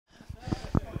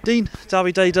Dean,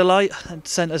 Derby Day delight and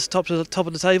sent us top of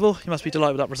the table. You must be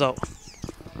delighted with that result.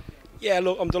 Yeah,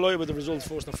 look, I'm delighted with the result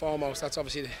first and foremost. That's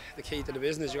obviously the key to the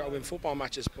business. You've got to win football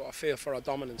matches, but I feel for our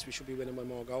dominance we should be winning by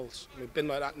more goals. We've been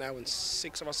like that now in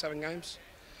 6 of our 7 games.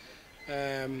 We've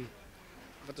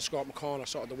had to score up a corner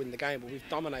sort of to win the game, but we've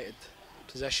dominated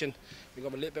possession. We've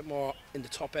got a little bit more in the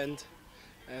top end,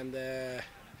 and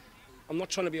I'm not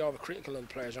trying to be overcritical of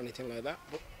the players or anything like that,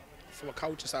 but from a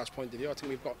coaching staff's point of view, I think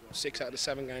we've got 6 out of the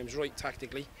 7 games right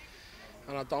tactically,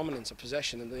 and our dominance of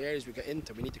possession and the areas we get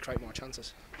into, we need to create more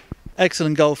chances.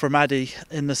 Excellent goal from Addy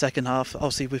in the second half.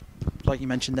 Obviously, like you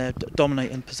mentioned there,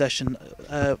 dominating possession.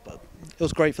 It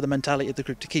was great for the mentality of the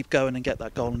group to keep going and get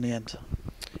that goal in the end.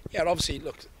 Yeah, obviously,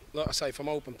 look, like I say, from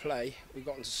open play, we've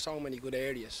got into so many good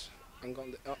areas.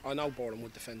 I know Boreham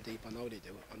would defend deep, I know they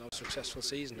do. I know successful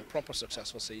season, a proper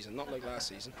successful season, not like last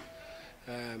season,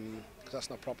 because that's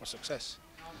not proper success.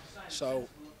 So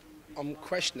I'm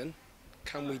questioning,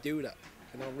 can we do that?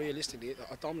 You know, realistically,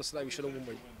 at dominance today we should have won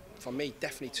by, for me,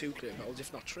 definitely 2 clear goals,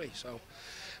 if not 3. So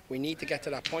we need to get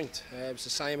to that point. It was the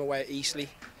same away at Eastleigh,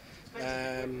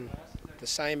 the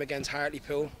same against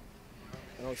Hartlepool.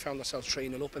 You know, we found ourselves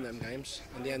 3-0 up in them games,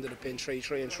 and they ended up being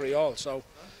 3-3 and 3-all. So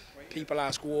people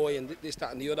ask why and this,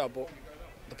 that, and the other, but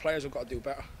the players have got to do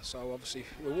better. So obviously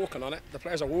we're working on it. The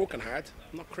players are working hard.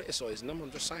 I'm not criticising them.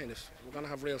 I'm just saying if we're going to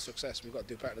have real success, we've got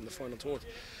to do better in the final third.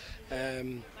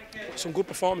 Some good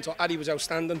performance. Addy was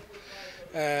outstanding.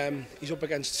 He's up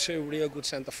against 2 real good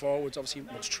centre forwards. Obviously,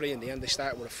 it was 3 in the end. They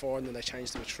started with a 4 and then they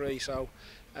changed to a 3. So,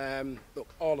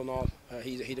 look, all in all,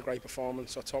 he had a great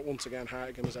performance. I thought once again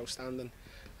Hartigan was outstanding,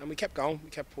 and we kept going. We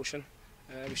kept pushing.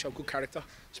 We showed good character,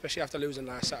 especially after losing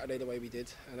last Saturday the way we did,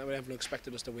 and everyone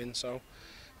expected us to win. So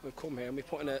we've come here and we've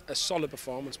put in a solid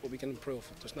performance, but we can improve.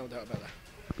 There's no doubt about that.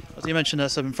 As you mentioned,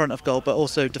 there's some in front of goal, but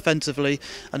also defensively.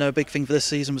 I know a big thing for this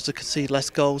season was to concede less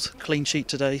goals. Clean sheet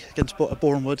today against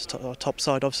Boreham, top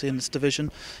side obviously in this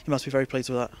division. You must be very pleased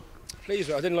with that.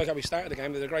 Pleased. I didn't like how we started the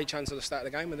game. They had a great chance at the start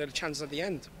of the game, and they had a chance at the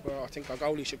end where I think our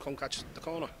goalie should come catch the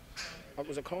corner. It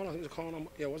was a corner. I think it was a corner.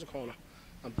 Yeah, it was a corner.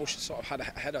 And Bush sort of had a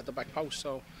header at the back post,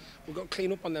 so we've got to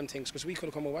clean up on them things because we could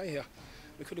have come away here.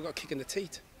 We could have got a kick in the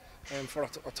teeth for our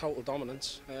total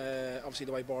dominance. Obviously,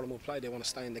 the way Boreham will play, they want to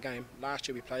stay in the game. Last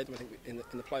year we played them, I think in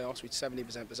the playoffs, we had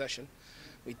 70% possession.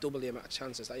 We doubled the amount of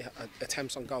chances, they had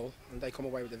attempts on goal, and they come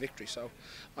away with the victory. So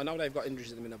I know they've got injuries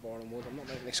at the minute, Boreham Wood. I'm not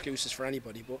making excuses for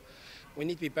anybody, but we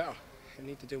need to be better. We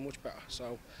need to do much better.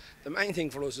 So the main thing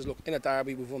for us is, look, in a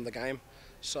derby we've won the game.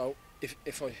 So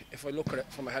if I look at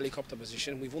it from a helicopter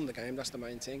position, we've won the game. That's the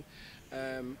main thing.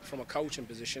 From a coaching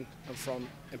position and from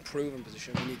improving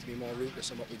position, we need to be more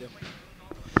ruthless in what we do.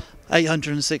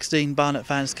 816 Barnet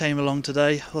fans came along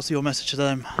today. What's your message to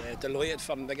them? Yeah, delighted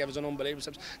for them. They gave us an unbelievable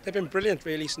reception. They've been brilliant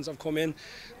really since I've come in.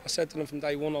 I said to them from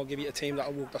day one, I'll give you a team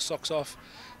that'll work their socks off,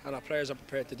 and our players are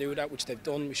prepared to do that, which they've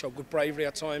done. We showed good bravery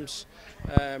at times.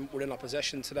 We're in our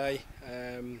possession today.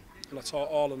 And I thought,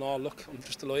 all in all, look, I'm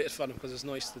just delighted for them because it's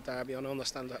nice, the derby, and I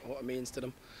understand what it means to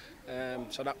them.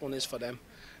 So that one is for them.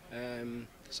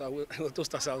 So we'll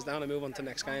dust ourselves down and move on to the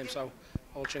next game. So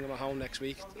Altrincham are home next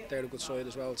week. They're a good side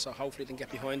as well. So hopefully they can get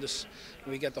behind us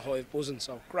and we get the Hive buzzing.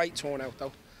 So great turnout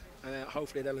though. And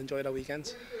hopefully they'll enjoy their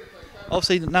weekend.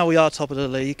 Obviously now we are top of the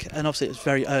league, and obviously it's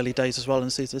very early days as well in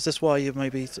the season. Is this why you're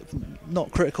maybe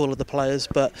not critical of the players,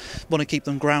 but want to keep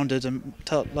them grounded and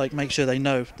make sure they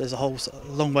know there's a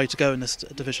long way to go in this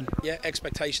division? Yeah,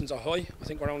 expectations are high. I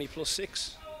think we're only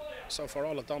 +6. So for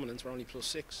all the dominance, we're only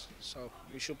 +6. So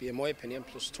we should be, in my opinion,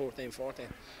 +13, 14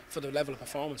 for the level of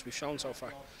performance we've shown so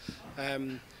far.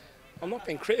 I'm not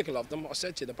being critical of them. I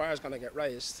said to you, the bar's going to get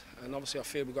raised, and obviously I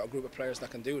feel we've got a group of players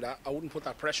that can do that. I wouldn't put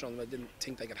that pressure on them. I didn't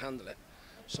think they could handle it.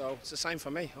 So it's the same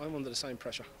for me. I'm under the same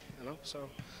pressure, you know. So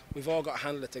we've all got to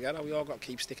handle it together. We all got to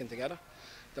keep sticking together.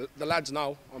 The lads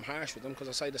know I'm harsh with them because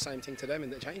I say the same thing to them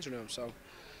in the changing room. So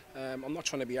I'm not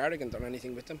trying to be arrogant or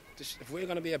anything with them. If we're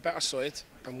going to be a better side,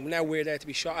 and now we're there to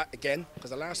be shot at again, because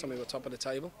the last time we were top of the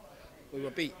table, we were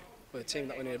beat by a team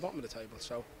that were near the bottom of the table.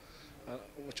 So,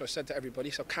 which I said to everybody,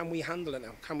 so can we handle it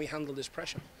now? Can we handle this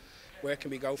pressure? Where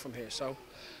can we go from here? So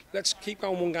let's keep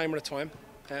going one game at a time.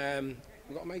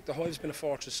 We've got to make the Hive's been a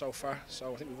fortress so far,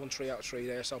 so I think we've won 3 out of 3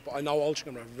 there. So, but I know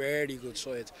Altrincham are a very good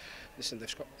side. Listen,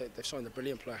 they've signed a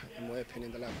brilliant player, in my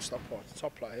opinion. The lad was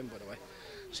top player, him by the way.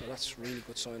 So that's really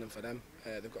good signing for them.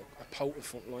 They've got a potent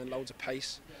front line, loads of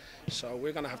pace. So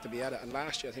we're going to have to be at it. And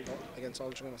last year, I think against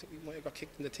Altrincham, I think we might have got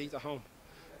kicked in the teeth at home.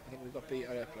 I think we got beat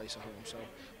at our place at home. So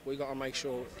we got to make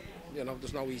sure, you know,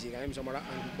 there's no easy games, and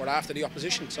we're after the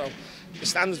opposition. So the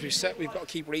standards we've set, we've got to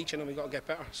keep reaching, and we've got to get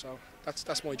better. So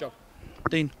that's my job.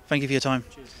 Dean, thank you for your time.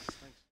 Cheers.